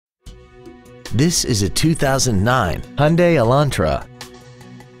This is a 2009 Hyundai Elantra.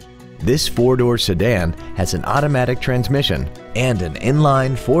 This four-door sedan has an automatic transmission and an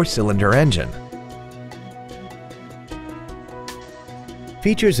inline four-cylinder engine.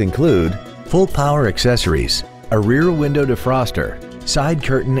 Features include full power accessories, a rear window defroster, side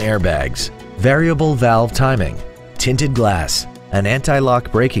curtain airbags, variable valve timing, tinted glass, an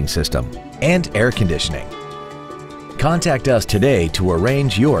anti-lock braking system, and air conditioning. Contact us today to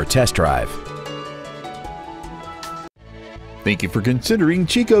arrange your test drive. Thank you for considering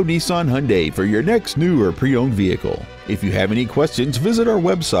Chico Nissan Hyundai for your next new or pre-owned vehicle. If you have any questions, visit our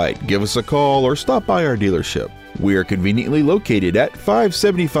website, give us a call, or stop by our dealership. We are conveniently located at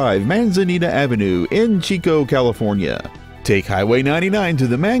 575 Manzanita Avenue in Chico, California. Take Highway 99 to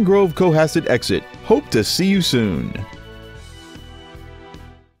the Mangrove Cohasset exit. Hope to see you soon.